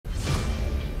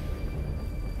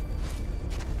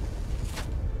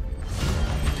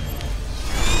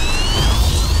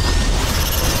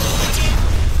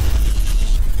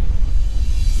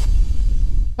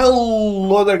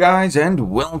Hello there guys and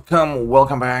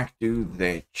welcome back to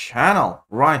the channel.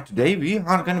 Right, today we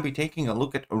are going to be taking a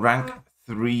look at rank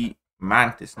 3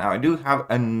 Mantis. Now I do have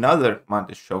another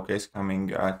Mantis showcase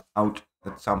coming out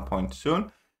at some point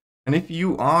soon, and if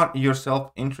you are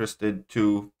yourself interested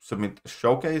to submit a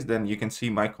showcase, then you can see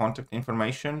my contact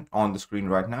information on the screen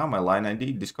right now, my line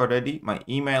ID, Discord ID, my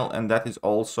email, and that is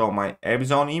also my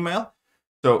Abzone email.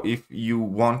 So if you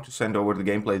want to send over the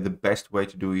gameplay, the best way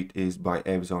to do it is by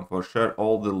Abzone for sure.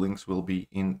 All the links will be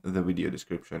in the video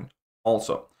description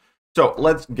also. So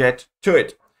let's get to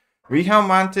it. We have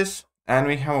Mantis and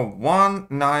we have one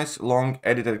nice long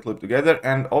edited clip together.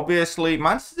 And obviously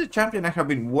Mantis is a champion I have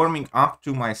been warming up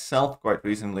to myself quite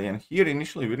recently. And here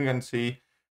initially we're going to see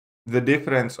the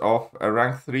difference of a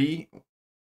rank 3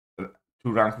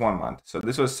 to rank 1 Mantis. So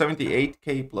this was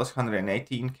 78k plus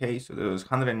 118k, so there was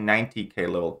 190k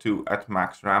level 2 at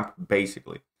max ramp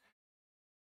basically.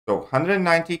 So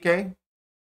 190k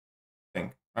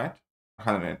thing, right?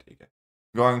 190k.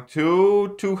 Going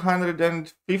to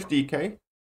 250k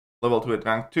level 2 at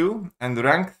rank 2, and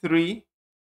rank 3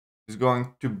 is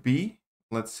going to be,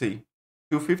 let's see,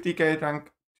 250k at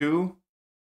rank 2,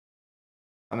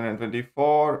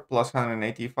 124 plus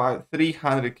 185,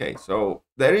 300k. So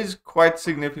there is quite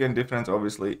significant difference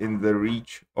obviously in the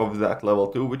reach of that level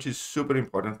 2, which is super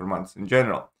important for Mantis in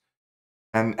general.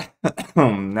 And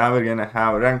now we're gonna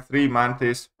have rank 3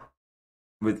 Mantis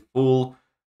with full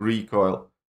recoil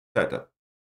setup.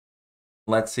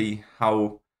 Let's see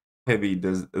how heavy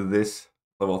does this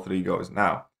level 3 goes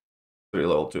now. 3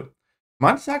 level 2.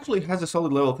 Mantis actually has a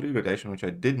solid level 3 rotation, which I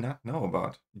did not know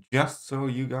about. Just so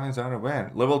you guys are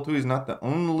aware. Level 2 is not the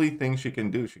only thing she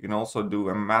can do. She can also do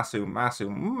a massive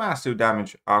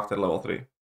damage after level 3.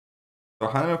 So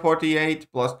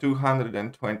 148 plus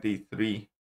 223. It's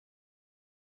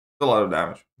a lot of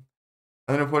damage.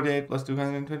 148 plus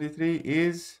 223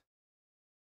 is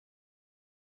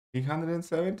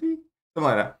 370? Something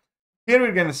like that. Here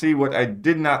we're going to see what I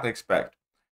did not expect.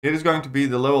 It is going to be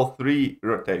the level 3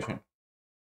 rotation.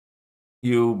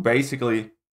 You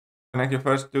basically connect your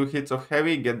first 2 hits of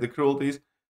heavy, get the cruelties,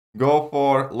 go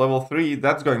for level 3,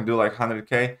 that's going to do like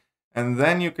 100k, and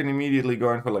then you can immediately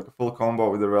go in for like a full combo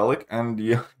with the relic, and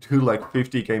you do like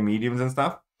 50k mediums and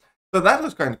stuff. So that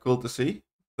was kind of cool to see.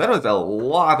 That was a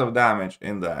lot of damage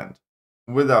in the end,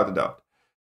 without a doubt.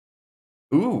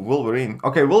 Ooh, Wolverine.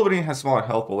 Okay, Wolverine has smaller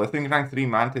health pool. I think rank 3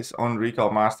 Mantis on recall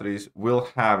masteries will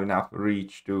have enough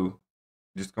reach to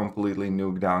just completely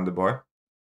nuke down the boy.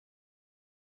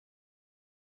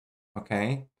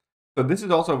 Okay, so this is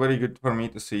also very good for me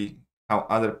to see how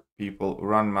other people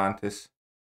run Mantis,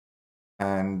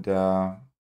 and I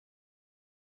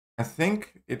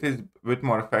think it is a bit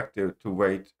more effective to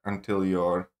wait until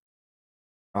you're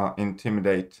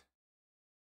intimidate,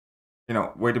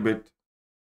 wait a bit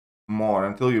more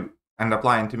until you and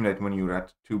apply intimidate when you're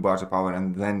at 2 bars of power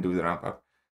and then do the ramp up.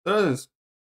 So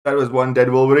that was one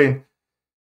dead Wolverine.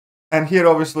 And here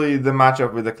obviously the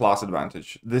matchup with the class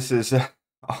advantage. This is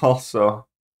also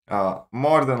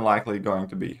more than likely going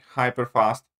to be hyper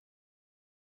fast.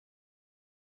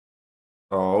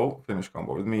 So finish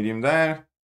combo with medium there.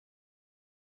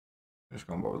 Finish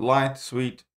combo with light,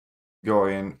 sweet. Go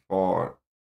in for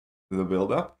the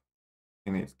build up.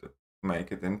 He needs to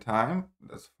make it in time.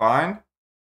 That's fine.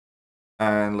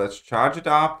 And let's charge it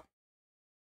up.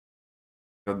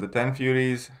 Got the 10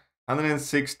 Furies,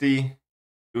 160,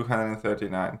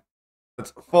 239.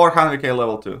 That's 400k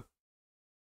level 2.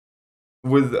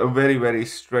 With a very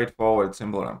straightforward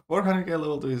simple ramp. 400k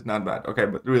level 2 is not bad. Okay,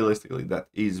 but realistically that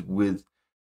is with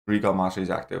recall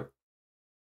masteries active.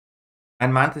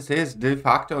 And Mantis is de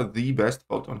facto the best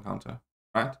photon counter,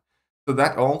 right? So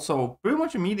that also pretty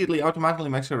much immediately automatically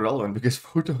makes her relevant, because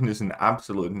photon is an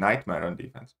absolute nightmare on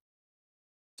defense.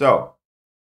 So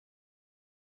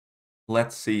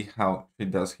let's see how she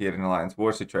does here in Alliance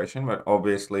War situation. But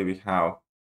obviously we have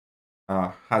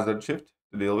hazard shift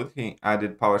to deal with. He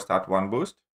added power stat 1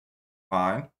 boost.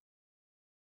 Fine.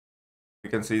 We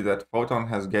can see that photon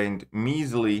has gained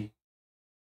measly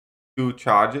 2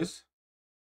 charges.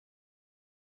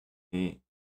 He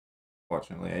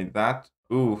fortunately ate that.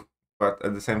 Ooh, but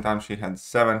at the same time she had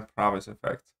 7 prowess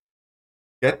effects.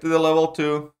 Get to the level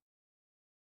 2.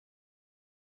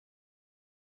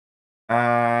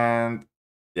 And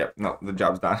yep, no, the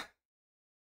job's done.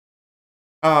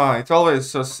 Oh, it's always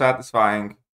so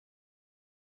satisfying.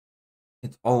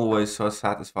 It's always so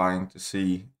satisfying to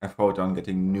see a photon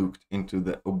getting nuked into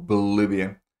the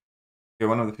oblivion. Okay,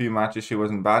 one of the few matches she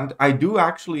wasn't banned. I do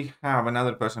actually have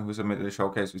another person who submitted a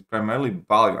showcase with primarily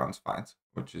Balgon's fights,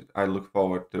 which I look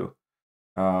forward to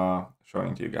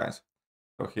showing to you guys.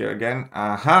 So here again,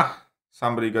 aha!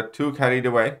 somebody got too carried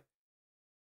away.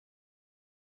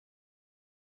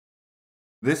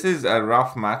 This is a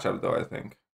rough matchup, though, I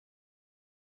think.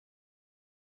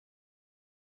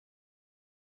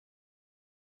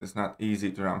 It's not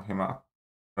easy to ramp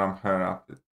her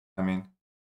up. I mean,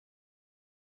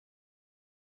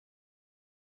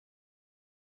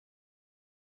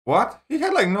 what? He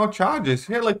had like no charges.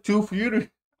 He had like 2 fury.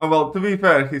 Oh, well, to be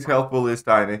fair, his health pool is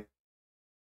tiny.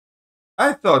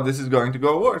 I thought this is going to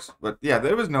go worse, but yeah,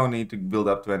 there was no need to build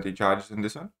up 20 charges in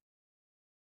this one.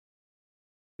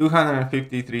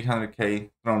 250, 300k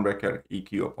Thronebreaker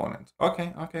EQ opponent.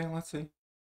 Okay, let's see.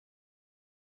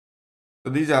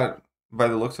 So these are, by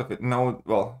the looks of it, no,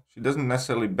 well, she doesn't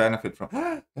necessarily benefit from.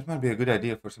 That might be a good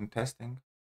idea for some testing.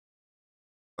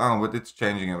 Oh, but it's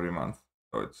changing every month,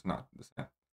 so it's not the same.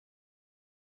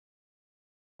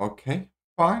 Okay,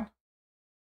 fine.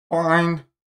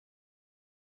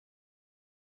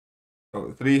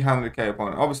 So 300k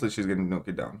opponent. Obviously, she's going to nuke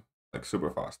it down, like super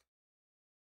fast.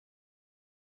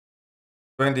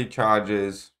 20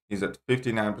 charges. He's at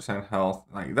 59% health.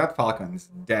 Like, that Falcon is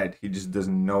dead. He just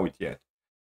doesn't know it yet.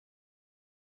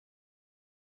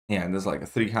 Yeah, there's like a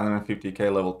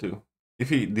 350k level 2. If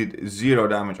he did 0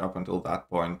 damage up until that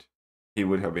point, he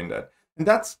would have been dead. And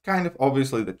that's kind of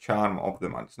obviously the charm of the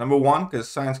Mantis. Number one, because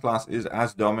Science class is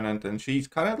as dominant, and she's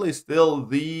currently still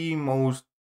the most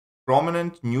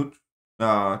prominent new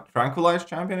tranquilized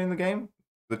champion in the game.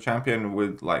 The champion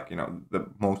with, like, you know, the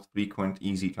most frequent,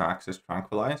 easy to access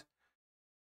tranquilize.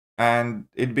 And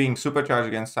it being supercharged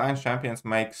against Science champions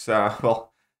makes,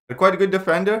 well, they're quite a good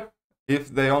defender if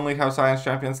they only have Science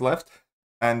champions left.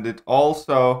 And it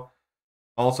also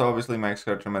obviously makes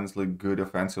her tremendously good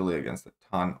offensively against a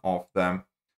ton of them.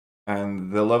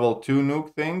 And the level 2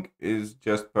 nuke thing is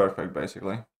just perfect,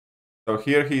 basically. So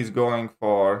here he's going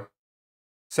for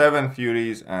 7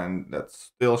 Furies, and that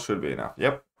still should be enough.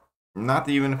 Yep, not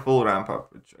even full ramp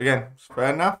up, which again, is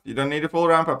fair enough. You don't need a full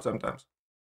ramp up sometimes.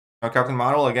 Now Captain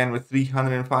Marvel, again with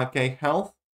 305k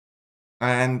health.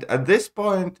 And at this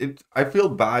point, I feel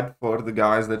bad for the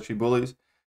guys that she bullies,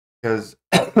 because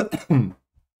having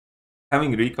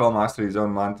recall master his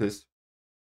own Mantis,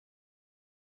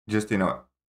 just, you know.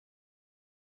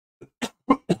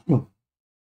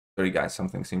 Sorry guys,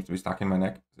 something seems to be stuck in my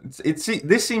neck.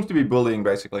 This seems to be bullying,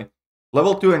 basically.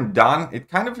 Level 2 and done. It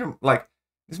kind of, like,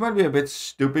 this might be a bit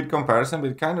stupid comparison,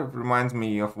 but it kind of reminds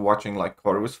me of watching like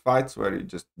Corvus fights, where you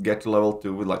just get to level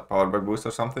 2 with like power back boost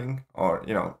or something, or,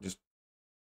 you know, just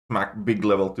smack big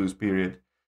level 2s, period.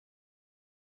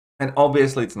 And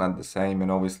obviously it's not the same, and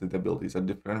obviously the abilities are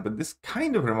different, but this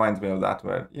kind of reminds me of that,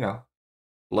 where, you know,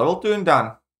 level 2 and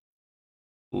done.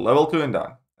 Level 2 and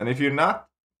done. And if you're not,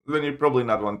 then you probably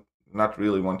not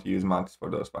really want to use Mantis for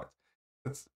those fights.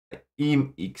 That's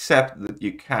except that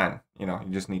you can, you know,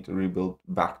 you just need to rebuild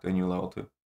back to a new level 2.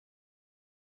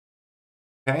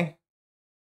 Okay.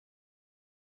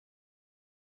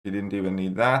 He didn't even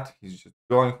need that. He's just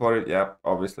going for it. Yep,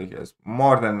 obviously he has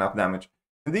more than enough damage.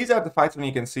 And these are the fights when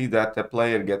you can see that the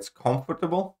player gets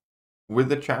comfortable with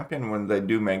the champion when they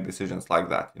do make decisions like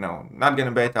that. You know, not going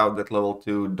to bait out that level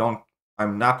 2.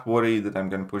 I'm not worried that I'm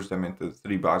going to push them into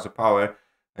 3 bars of power.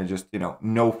 I just, you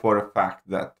know for a fact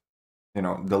that, you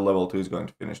know, the level 2 is going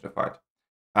to finish the fight.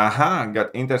 Aha,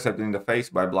 got intercepted in the face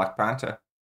by Black Panther.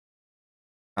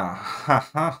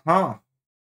 Aha.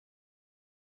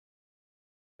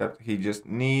 Except he just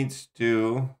needs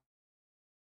to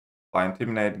apply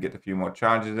Intimidate, get a few more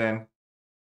charges in.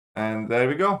 And there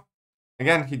we go.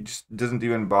 Again, he just doesn't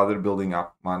even bother building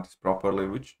up Mantis properly,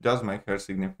 which does make her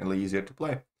significantly easier to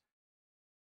play.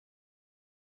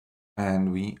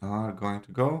 And we are going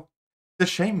to go. It's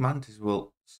a shame Mantis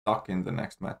will stuck in the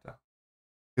next meta,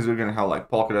 because we're going to have like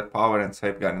Polka Dot Power and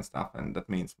Safeguard and stuff, and that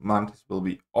means Mantis will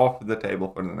be off the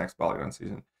table for the next Battleground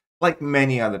season, like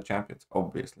many other champions,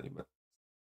 obviously. But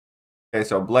okay,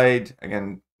 so Blade,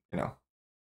 again, you know,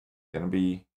 going to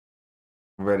be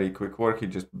very quick work. He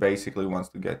just basically wants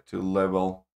to get to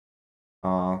level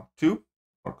 2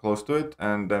 or close to it,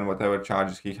 and then whatever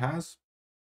charges he has,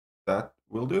 that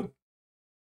will do.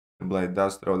 The Blade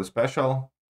does throw the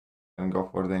special and go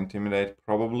for the Intimidate,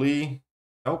 probably.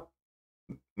 Nope,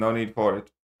 no need for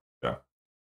it. Yeah,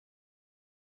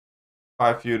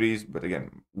 5 Furies, but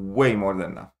again, way more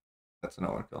than enough. That's an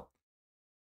overkill.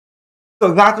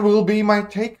 So that will be my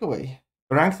takeaway.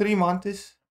 Rank 3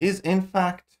 Mantis is in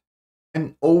fact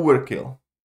an overkill.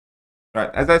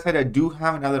 Right, as I said, I do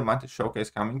have another Mantis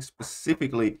showcase coming,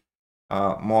 specifically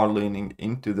more leaning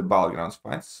into the Battlegrounds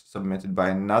fights, submitted by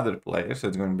another player. So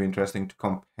it's going to be interesting to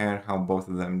compare how both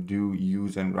of them do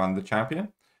use and run the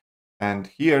champion. And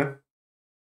here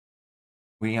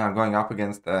we are going up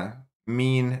against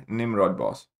mean Nimrod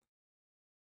boss.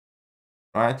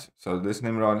 Right? So this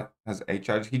Nimrod has 8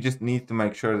 charge. He just needs to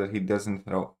make sure that he doesn't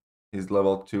throw his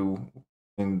level 2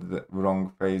 in the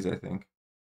wrong phase, I think.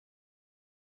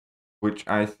 Which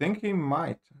I think he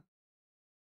might.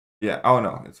 Yeah, oh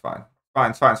no, it's fine.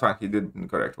 Fine, it's fine, it's fine. He did the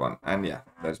correct one. And yeah,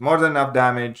 there's more than enough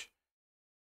damage.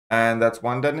 And that's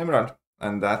one dead Nimrod.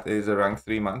 And that is a rank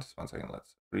 3 Mantis. 1 second,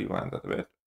 let's rewind that a bit.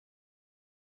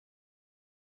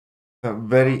 A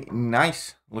very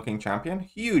nice looking champion.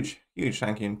 Huge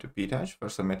thank you to Pitash for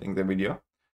submitting the video.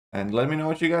 And let me know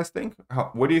what you guys think.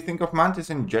 What do you think of Mantis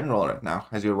in general right now?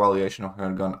 Has your valuation of her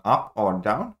gone up or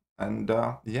down? And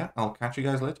yeah, I'll catch you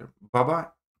guys later. Bye-bye.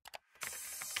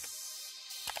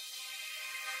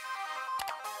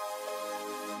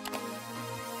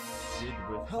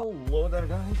 Hello there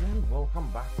guys and welcome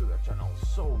back to the channel.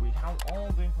 So we have all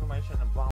the information about